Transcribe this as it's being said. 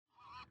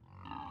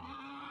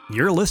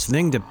You're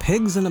listening to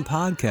Pigs in a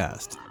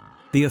Podcast,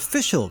 the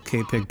official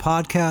K-Pig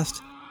podcast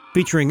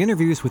featuring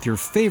interviews with your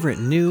favorite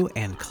new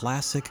and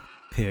classic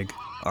pig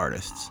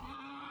artists.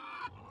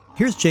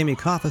 Here's Jamie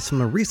Coffis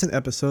from a recent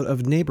episode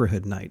of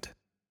Neighborhood Night.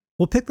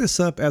 We'll pick this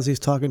up as he's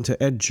talking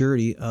to Ed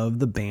Jurdi of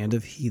the band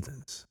of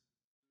Heathens.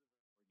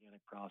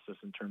 Organic process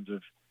in terms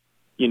of,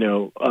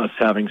 us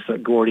having,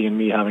 Gordy and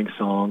me having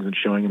songs and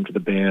showing them to the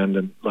band,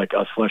 and like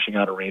us fleshing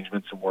out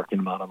arrangements and working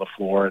them out on the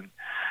floor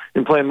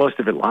and playing most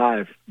of it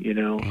live,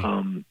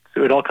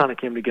 So it all kind of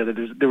came together.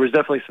 There was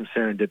definitely some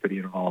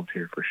serendipity involved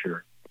here for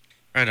sure.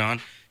 Right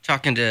on.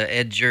 Talking to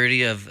Ed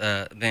Jurdi of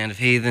the band of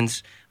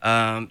Heathens.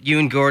 You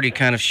and Gordy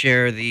kind of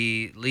share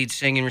the lead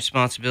singing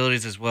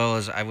responsibilities as well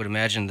as, I would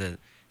imagine, the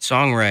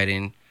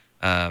songwriting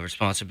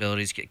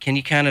responsibilities. Can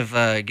you kind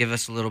of give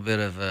us a little bit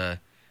of an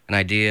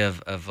idea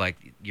of like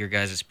your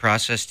guys'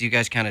 process? Do you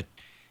guys kind of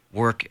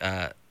work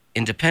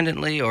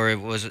independently,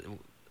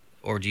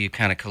 or do you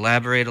kind of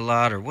collaborate a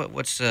lot, or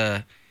what's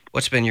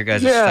been your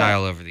guys'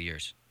 style over the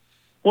years?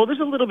 Well, there's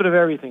a little bit of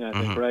everything, I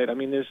think, right? I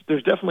mean,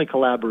 there's definitely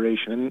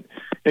collaboration,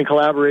 and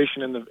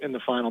collaboration in the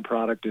final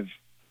product of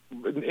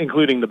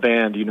including the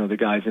band, the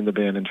guys in the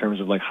band, in terms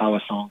of like how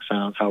a song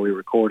sounds, how we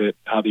record it,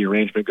 how the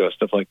arrangement goes,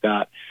 stuff like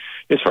that.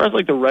 As far as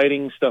like the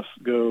writing stuff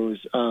goes,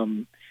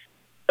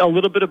 a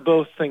little bit of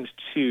both things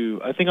too.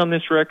 I think on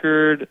this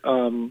record,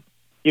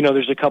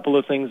 there's a couple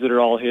of things that are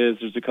all his.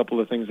 There's a couple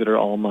of things that are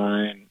all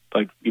mine,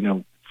 like,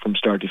 from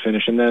start to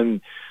finish, and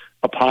then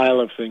a pile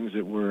of things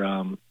that were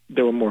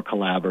more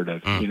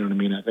collaborative. You know what I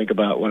mean? I think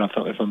about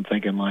if I'm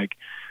thinking like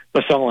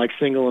a song like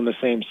 "Single in the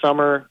Same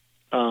Summer."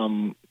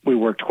 We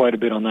worked quite a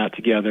bit on that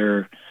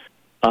together.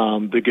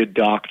 "The Good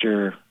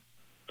Doctor,"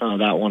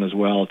 that one as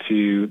well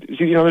too.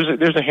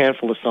 There's a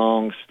handful of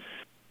songs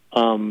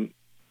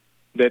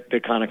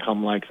that kind of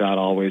come like that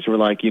always. We're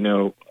like,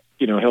 he'll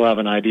have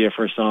an idea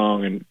for a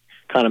song and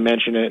kind of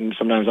mention it, and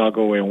sometimes I'll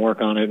go away and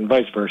work on it, and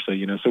vice versa.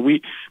 So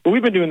we've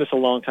been doing this a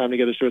long time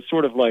together. So it's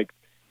sort of like,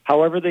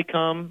 however they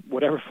come,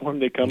 whatever form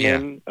they come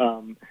in,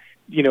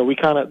 we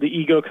kind of, the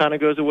ego kind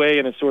of goes away,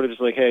 and it's sort of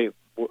just like, hey,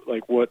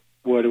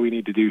 what do we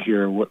need to do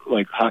here?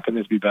 How can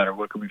this be better?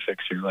 What can we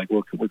fix here? Like,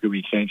 what can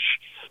we change?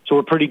 So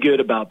we're pretty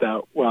good about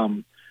that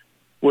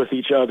with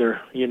each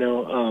other.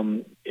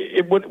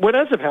 What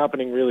ends up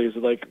happening really is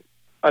like,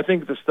 I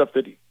think the stuff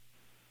that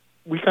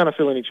we kind of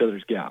fill in each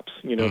other's gaps,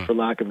 for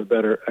lack of a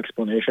better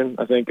explanation.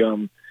 I think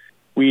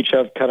we each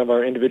have kind of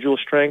our individual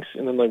strengths,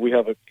 and then like we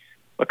have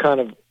a kind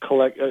of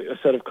a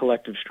set of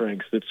collective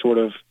strengths that sort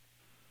of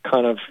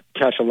kind of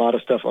catch a lot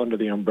of stuff under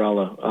the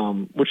umbrella,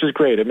 which is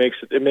great. It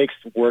makes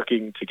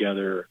working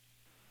together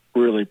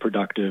really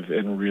productive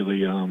and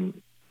really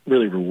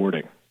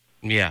rewarding.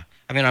 Yeah,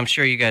 I mean, I'm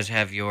sure you guys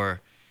have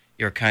your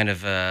kind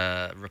of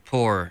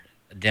rapport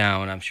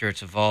down. I'm sure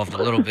it's evolved a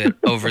little bit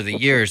over the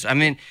years. I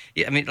mean,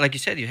 like you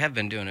said, you have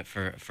been doing it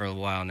for a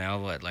while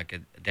now. What, like a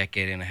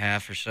decade and a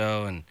half or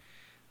so, and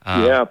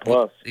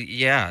plus.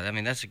 Yeah, I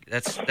mean that's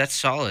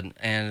solid.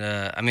 And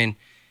I mean,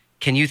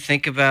 can you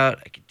think about?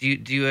 Do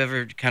you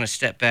ever kind of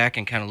step back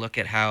and kind of look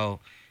at how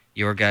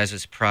your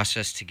guys'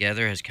 process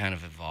together has kind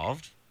of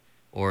evolved,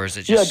 or is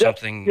it just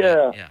something?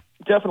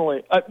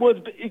 Definitely.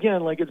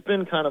 It's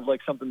been kind of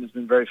like something that's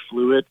been very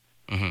fluid.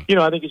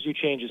 I think as you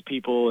change as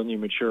people and you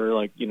mature,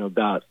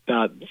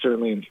 that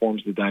certainly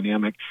informs the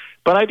dynamic.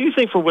 But I do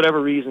think for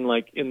whatever reason,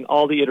 like in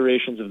all the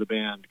iterations of the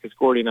band, because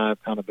Gordy and I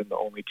have kind of been the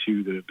only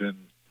two that have been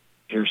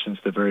here since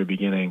the very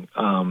beginning,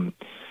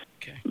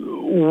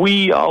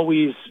 we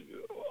always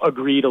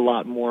agreed a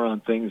lot more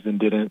on things than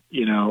didn't,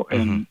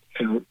 and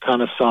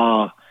kind of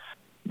saw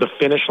the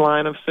finish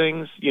line of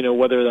things,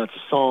 whether that's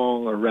a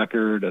song, a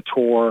record, a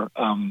tour.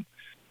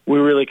 We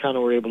really kind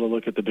of were able to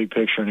look at the big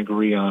picture and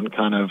agree on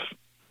kind of,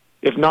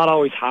 if not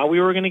always how we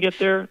were going to get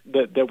there,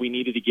 that we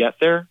needed to get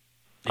there.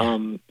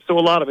 So a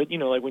lot of it,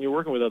 like when you're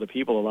working with other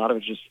people, a lot of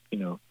it's just,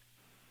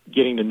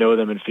 getting to know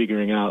them and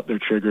figuring out their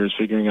triggers,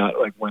 figuring out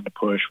like when to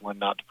push, when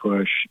not to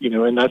push,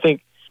 and I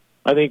think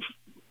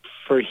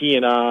for he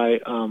and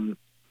I,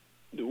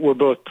 we're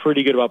both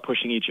pretty good about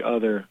pushing each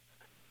other,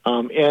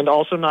 and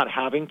also not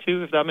having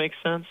to, if that makes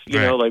sense.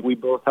 Like we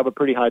both have a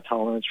pretty high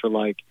tolerance for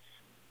like,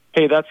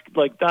 hey, that's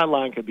like, that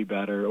line could be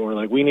better, or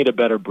like we need a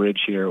better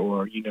bridge here,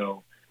 or,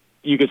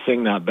 you could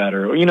sing that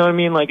better, or, you know what I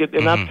mean? Like,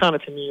 and that's kind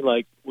of, to me,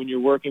 like when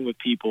you're working with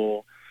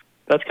people,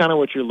 that's kind of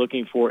what you're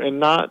looking for, and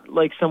not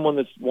like someone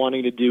that's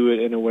wanting to do it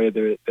in a way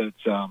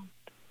that's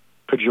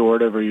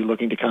pejorative, or you're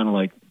looking to kind of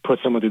like put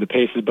someone through the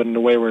paces, but in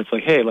a way where it's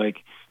like, hey, like,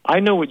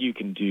 I know what you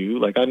can do.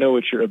 Like, I know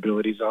what your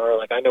abilities are.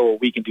 Like, I know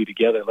what we can do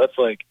together. Let's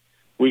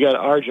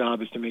our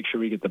job is to make sure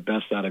we get the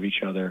best out of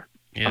each other.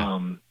 Yeah.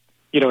 And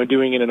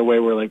doing it in a way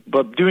where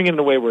doing it in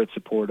a way where it's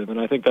supportive. And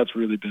I think that's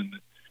really been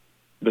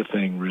the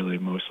thing, really,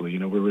 mostly.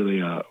 We're really,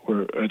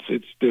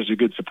 there's a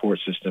good support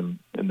system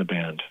in the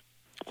band.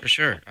 For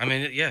sure. I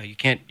mean, yeah,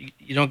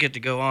 you don't get to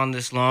go on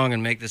this long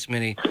and make this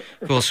many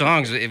cool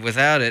songs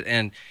without it.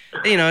 And,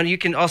 you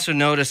can also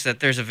notice that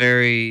there's a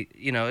very,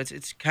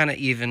 it's kind of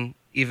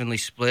evenly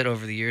split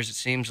over the years, it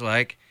seems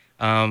like.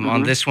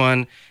 On this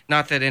one.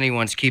 Not that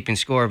anyone's keeping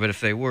score, but if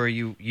they were,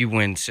 you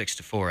win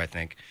 6-4, I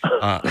think.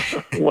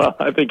 Well,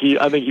 I think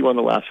he won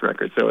the last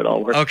record, so it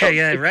all works. Okay,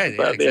 yeah, right,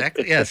 yeah,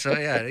 exactly, yeah. So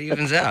yeah, it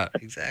evens out,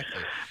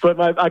 exactly.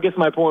 But I guess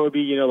my point would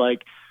be,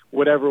 like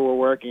whatever we're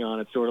working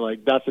on, it's sort of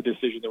like that's a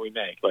decision that we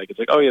make. Like it's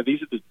like, oh yeah,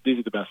 these are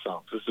the best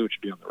songs. This is what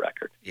should be on the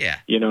record. Yeah,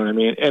 you know what I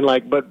mean. And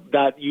but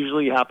that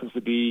usually happens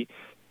to be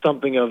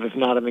something of, if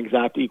not an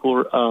exact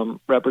equal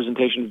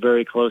representation,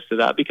 very close to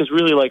that. Because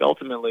really,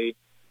 ultimately,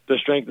 the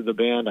strength of the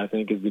band, I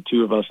think, is the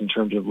two of us in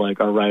terms of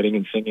our writing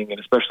and singing, and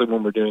especially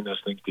when we're doing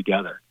those things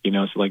together.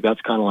 So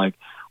that's kind of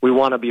we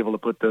want to be able to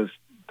put those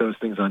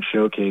things on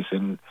showcase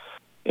and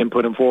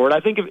put them forward.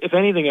 I think if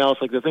anything else,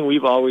 the thing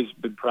we've always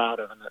been proud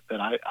of, and that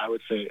I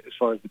would say as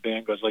far as the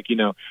band goes,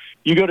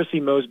 you go to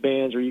see most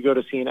bands or you go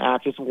to see an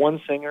act, it's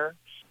one singer,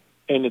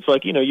 and it's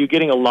you're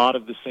getting a lot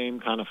of the same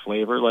kind of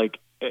flavor.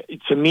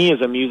 To me as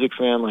a music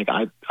fan,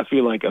 I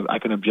feel like I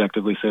can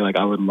objectively say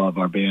I would love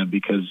our band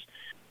because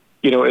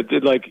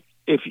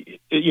if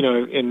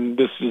and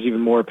this is even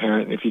more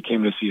apparent if you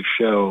came to see a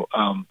show.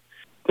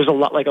 There's a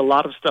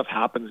lot of stuff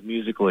happens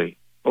musically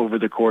over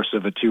the course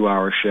of a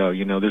 2-hour show.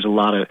 There's a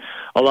lot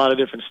of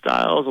different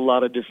styles, a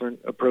lot of different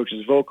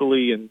approaches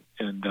vocally and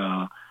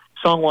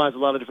song-wise, a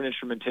lot of different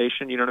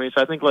instrumentation. You know what I mean?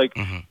 So I think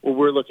what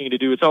we're looking to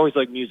do, it's always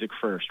music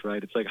first,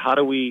 right? It's how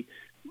do we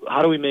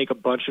make a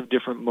bunch of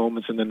different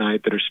moments in the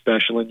night that are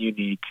special and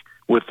unique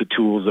with the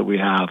tools that we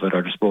have at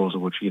our disposal,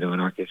 which, in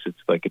our case, it's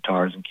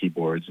guitars and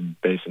keyboards and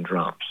bass and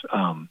drums.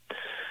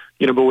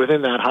 But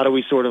within that, how do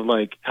we sort of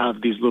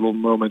have these little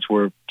moments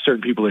where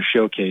certain people are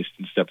showcased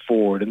and step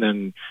forward, and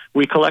then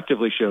we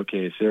collectively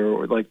showcase,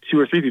 or 2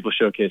 or 3 people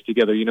showcase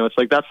together. It's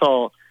that's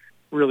all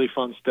really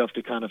fun stuff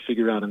to kind of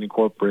figure out and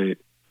incorporate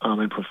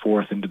and put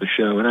forth into the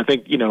show. And I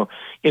think,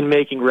 in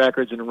making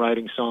records and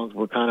writing songs,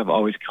 we're kind of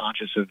always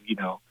conscious of,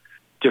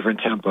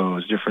 different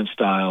tempos, different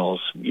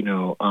styles,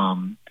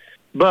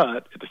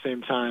 but at the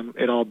same time,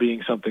 it all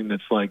being something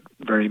that's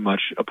very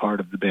much a part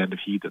of the band of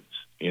Heathens,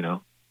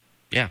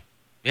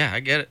 Yeah,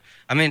 I get it.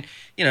 I mean,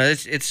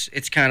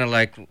 it's kind of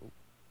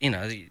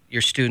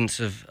you're students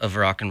of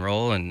rock and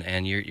roll,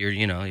 and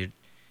you're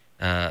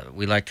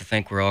we like to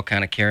think we're all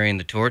kind of carrying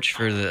the torch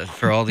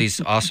for all these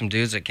awesome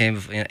dudes that came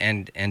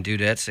and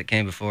dudettes that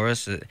came before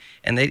us,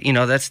 and they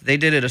they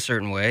did it a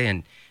certain way,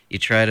 and you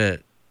try to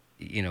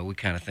we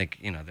kind of think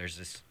there's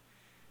this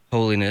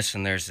holiness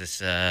and there's this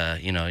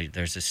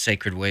there's this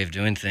sacred way of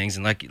doing things,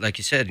 and like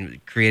you said,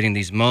 creating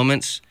these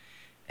moments.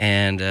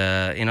 And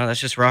that's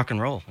just rock and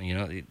roll.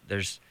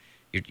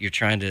 You're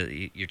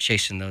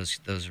chasing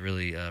those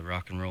really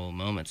rock and roll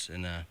moments,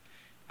 and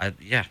I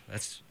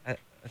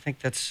think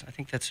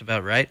that's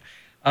about right.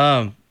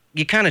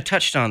 You kind of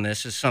touched on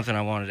this as something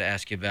I wanted to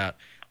ask you about,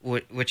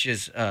 which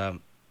is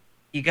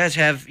you guys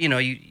have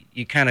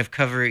you kind of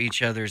cover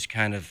each other's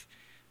kind of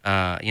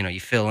you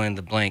fill in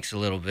the blanks a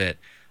little bit.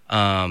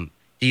 Do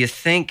you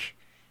think?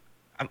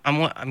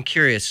 I'm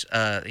curious.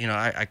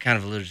 I kind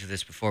of alluded to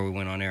this before we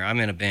went on air. I'm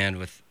in a band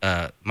with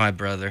my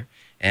brother,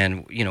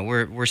 and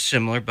we're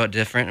similar but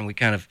different, and we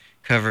kind of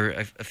cover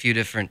a few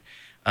different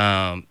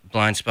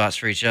blind spots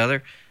for each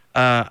other.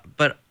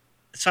 But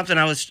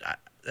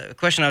a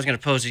question I was going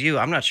to pose to you.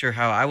 I'm not sure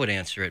how I would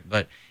answer it,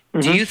 but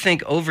do you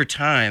think over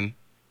time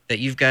that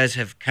you guys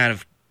have kind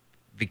of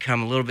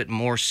become a little bit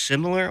more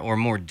similar or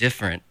more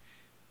different?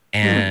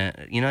 And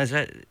is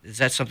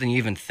that something you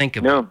even think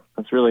about? No,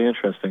 that's really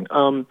interesting.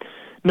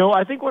 No,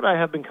 I think what I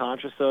have been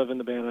conscious of in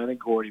the band, and I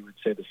think Gordy would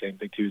say the same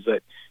thing too, is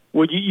that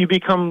you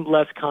become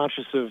less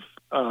conscious of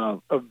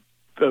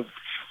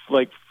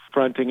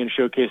fronting and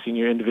showcasing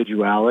your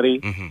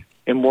individuality,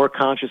 and more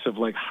conscious of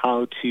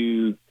how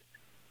to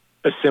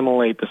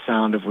assimilate the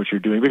sound of what you're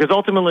doing. Because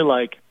ultimately,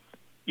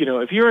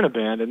 if you're in a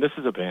band, and this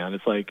is a band,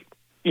 it's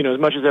as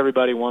much as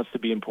everybody wants to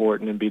be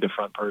important and be the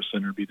front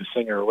person or be the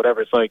singer or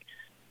whatever, it's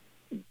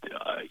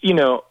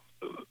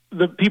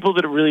the people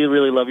that really,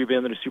 really love your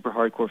band that are super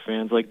hardcore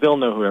fans, they'll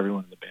know who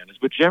everyone in the band is.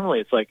 But generally,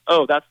 it's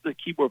oh, that's the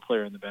keyboard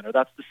player in the band, or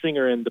that's the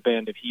singer in the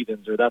band of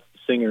Heathens, or that's the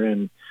singer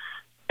in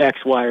X,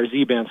 Y, or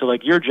Z band. So,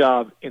 your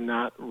job in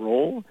that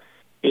role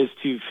is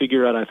to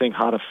figure out, I think,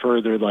 how to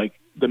further,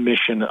 the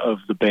mission of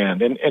the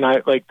band. And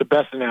I, the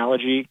best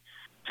analogy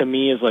to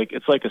me is,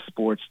 it's like a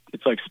sports.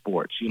 It's like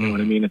sports, you know what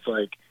I mean? It's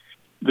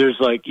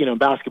there's,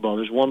 basketball,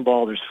 there's one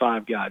ball, there's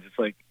 5 guys.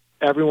 It's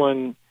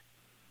everyone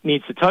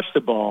needs to touch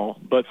the ball,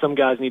 but some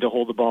guys need to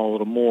hold the ball a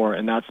little more,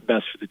 and that's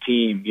best for the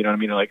team. You know what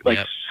I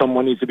mean?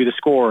 Someone needs to be the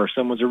scorer,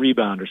 someone's a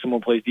rebounder, someone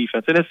plays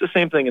defense, and it's the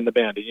same thing in the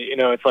band.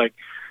 It's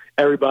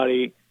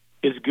everybody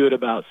is good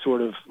about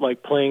sort of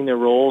playing their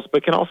roles,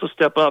 but can also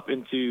step up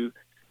into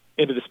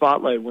the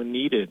spotlight when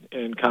needed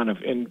and kind of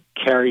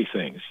carry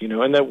things.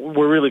 And that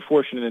we're really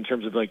fortunate in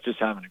terms of just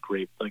having a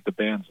great the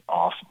band's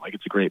awesome.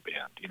 It's a great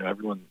band.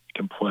 Everyone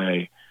can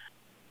play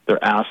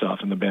their ass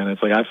off in the band.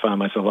 It's I find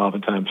myself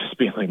oftentimes just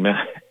being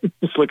man,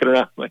 just looking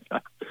around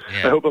I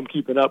hope I'm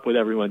keeping up with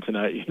everyone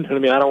tonight. You know what I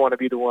mean? I don't want to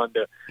be the one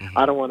to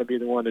I don't want to be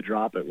the one to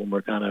drop it when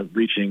we're kind of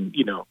reaching,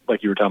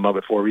 like you were talking about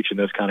before, reaching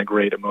those kind of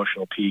great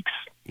emotional peaks.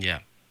 Yeah.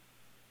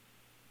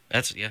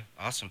 That's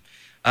awesome.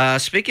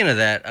 Speaking of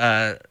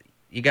that,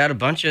 you got a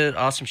bunch of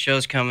awesome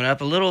shows coming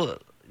up.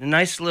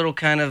 Nice little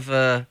kind of,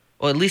 well,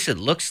 at least it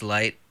looks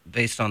light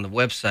based on the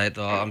website,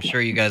 though I'm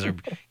sure you guys are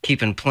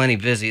keeping plenty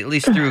busy, at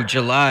least through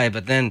July,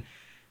 but then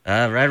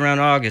right around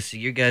August,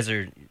 you guys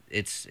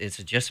it's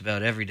just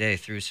about every day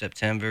through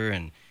September,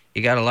 and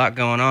you got a lot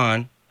going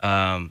on,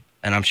 and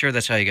I'm sure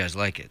that's how you guys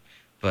like it.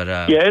 But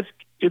yeah,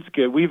 it's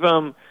good. We've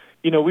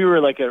we were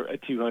like a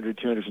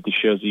 250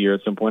 shows a year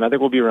at some point. I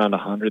think we'll be around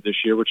 100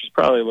 this year, which is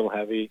probably a little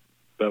heavy,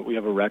 but we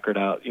have a record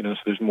out, so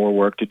there's more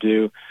work to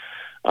do.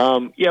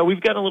 Yeah,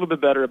 we've gotten a little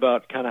bit better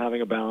about kind of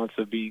having a balance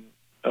of the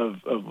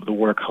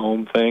work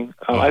home thing.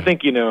 I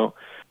think, to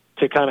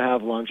kind of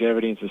have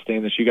longevity and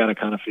sustain this, you got to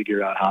kind of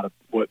figure out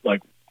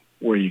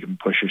where you can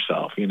push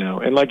yourself,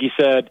 and like you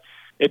said,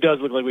 it does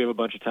look like we have a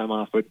bunch of time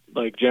off, but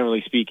like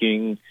generally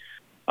speaking,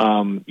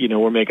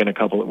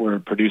 we're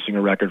producing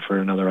a record for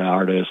another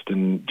artist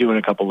and doing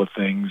a couple of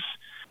things,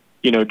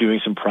 doing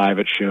some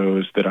private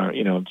shows that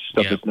aren't,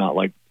 stuff that's not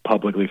like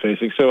publicly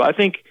facing. So I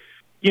think,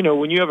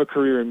 when you have a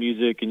career in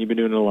music and you've been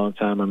doing it a long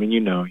time, I mean,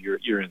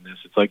 you're in this.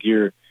 It's like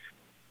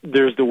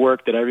there's the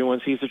work that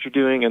everyone sees that you're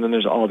doing, and then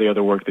there's all the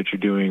other work that you're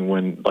doing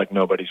when like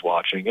nobody's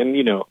watching. And,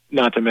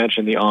 not to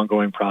mention the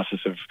ongoing process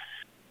of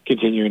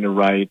continuing to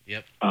write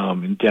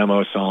and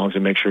demo songs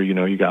and make sure,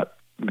 you got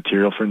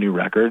material for a new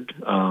record.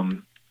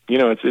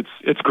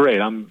 It's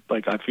great.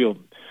 I feel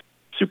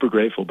super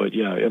grateful, but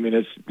yeah, I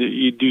mean,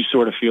 you do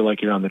sort of feel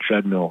like you're on the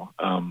treadmill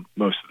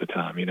most of the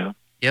time,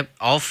 Yep,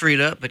 all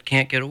freed up, but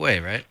can't get away,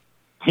 right?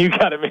 You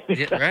got it, man.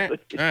 Exactly.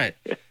 Right.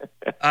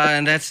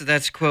 And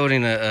that's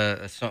quoting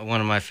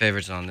one of my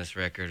favorites on this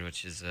record,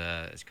 which is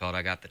it's called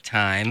 "I Got the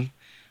Time."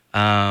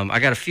 I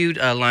got a few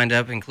lined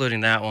up, including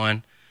that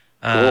one.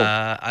 Cool.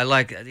 I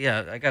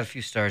got a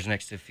few stars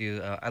next to a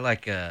few. I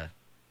like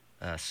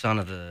Son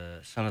of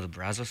the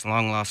Brazos,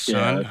 Long Lost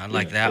Son. I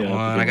like that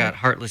one. I got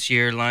Heartless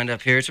Year lined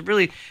up here. It's a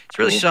really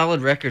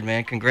solid record,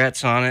 man.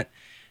 Congrats on it.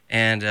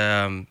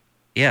 And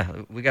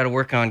we got to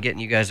work on getting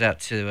you guys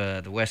out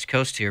to the West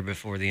Coast here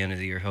before the end of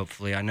the year,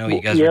 hopefully. I know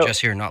you guys were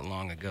just here not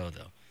long ago,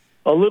 though.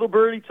 A little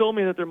birdie told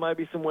me that there might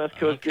be some West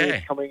Coast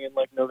gigs coming in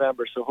like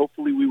November, so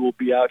hopefully we will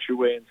be out your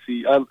way and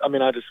see.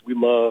 We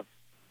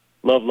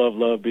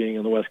love being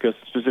on the West Coast,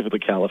 specifically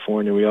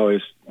California. We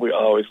always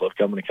love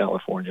coming to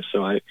California.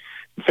 So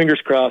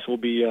fingers crossed we'll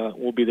be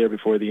there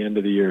before the end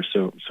of the year.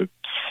 So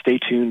stay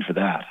tuned for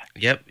that.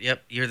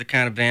 Yep. You're the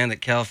kind of band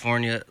that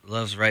California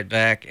loves right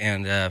back,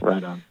 and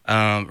right on.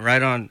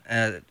 Right on.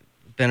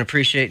 Been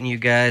appreciating you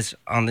guys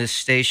on this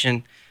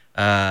station,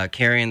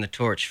 carrying the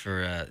torch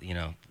for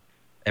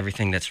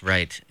everything that's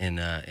right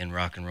in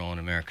rock and roll and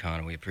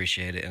Americana. We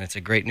appreciate it, and it's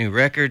a great new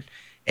record.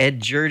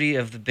 Ed Jurdi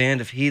of the band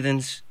of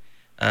Heathens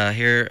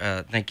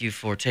here. Thank you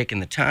for taking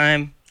the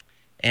time,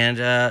 and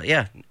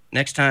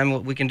next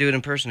time we can do it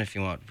in person if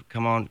you want.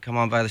 Come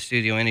on by the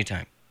studio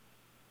anytime.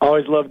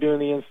 Always love doing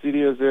the in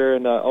studios there,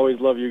 and always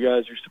love you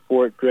guys, your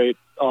support. Great,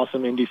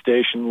 awesome indie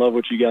station. Love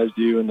what you guys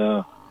do,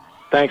 and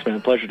thanks,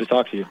 man. Pleasure to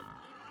talk to you.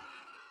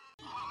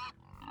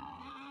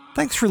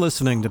 Thanks for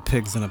listening to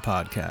Pigs in a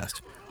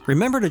Podcast.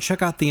 Remember to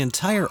check out the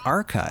entire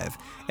archive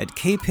at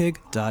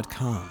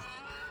kpig.com.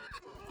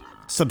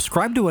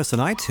 Subscribe to us on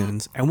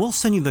iTunes, and we'll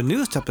send you the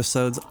newest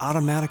episodes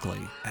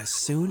automatically as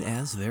soon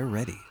as they're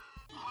ready.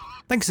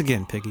 Thanks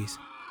again, Piggies.